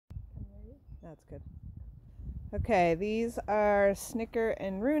That's good. Okay, these are Snicker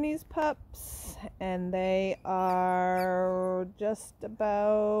and Rooney's pups, and they are just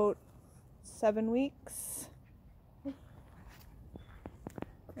about 7 weeks.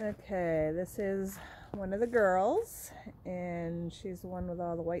 Okay, this is one of the girls, and she's the one with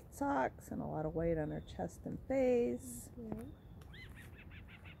all the white socks and a lot of white on her chest and face.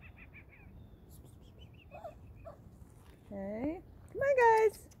 Okay, come on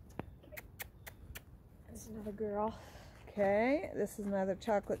guys. This is another girl. Okay, this is another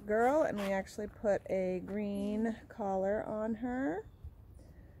chocolate girl, and we actually put a green collar on her.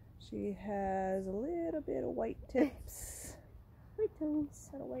 She has a little bit of white tips. White toes.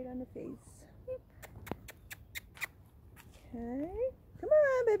 A little white on her face. Okay, come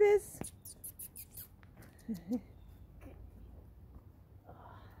on, babies.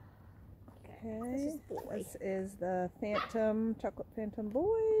 Okay, this is the Phantom, Chocolate Phantom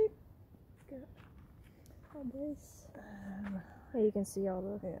Boy. This. Yeah, you can see all the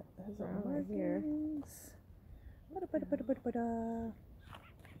right here.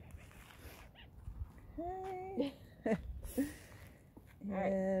 Okay.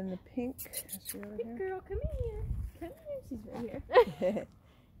 And the pink. Is she over Pink here? girl, come here. Come here. She's right here.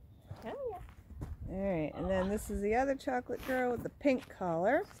 Come here. Alright, and then this is the other chocolate girl with the pink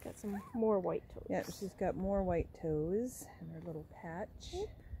collar. She's got some more white toes. Yep, she's got more white toes and her little patch.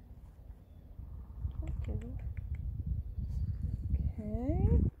 Okay.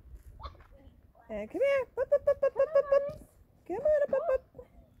 Okay. And come here. Bup, bup, bup, bup, bup, bup, bup. Come on, bup, bup.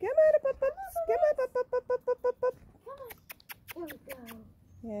 Come on, bup, bup. Come on, bup, bup, bup, bup, bup, bup, bup.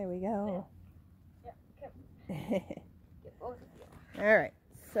 There we go. Alright,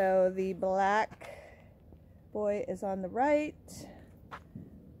 so the black boy is on the right.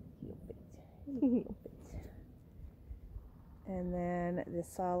 And then the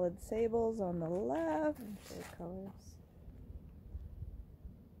solid sables on the left. Their colors.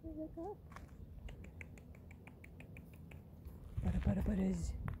 There we go.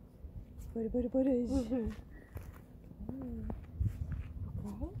 Butters. Butters. Okay.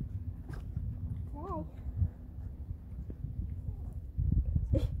 Wow.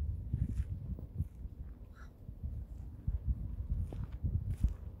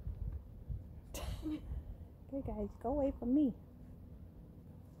 Okay, guys, go away from me.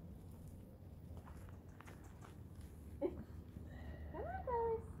 Come on,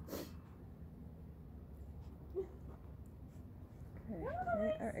 guys. Okay,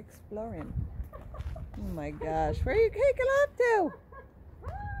 they are exploring. Oh my gosh, where are you taking off to?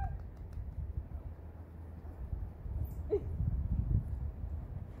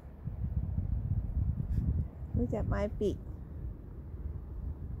 Who's at my feet?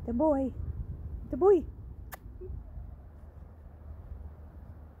 The boy. The boy.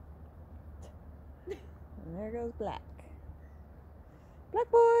 And there goes Black. Black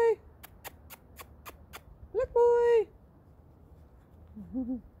boy. Black boy.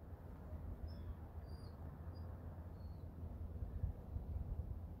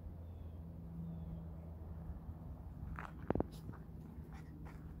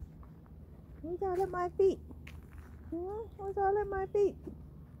 Who's all at my feet? Who's all at my feet?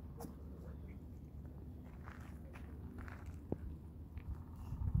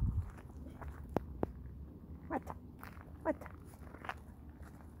 What? What?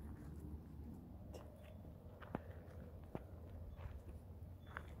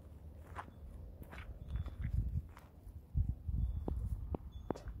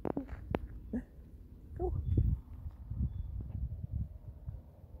 Go.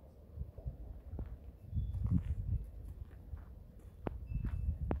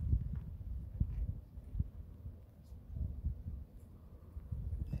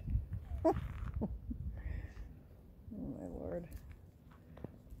 Oh my Lord.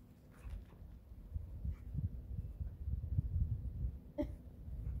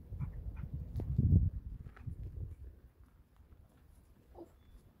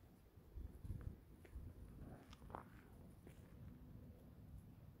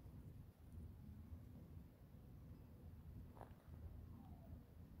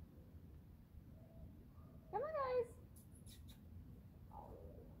 Come on, guys.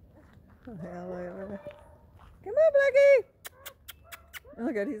 Oh, hell, come on, Blackie!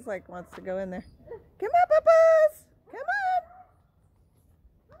 Oh, good, he's like, wants to go in there. Come on, papas! Come on!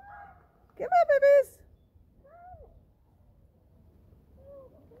 Come on, babies!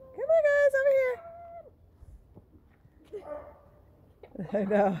 Come on, guys, over here! I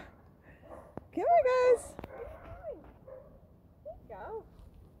know. Come on, Go.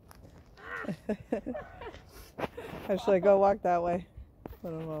 guys! Actually, go walk that way. I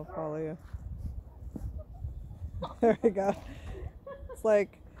don't know, I'll follow you. There we go. It's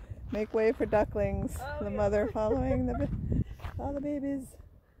like, make way for ducklings. Oh, The yeah. mother following all the babies.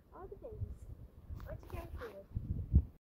 All the babies. What you got for you?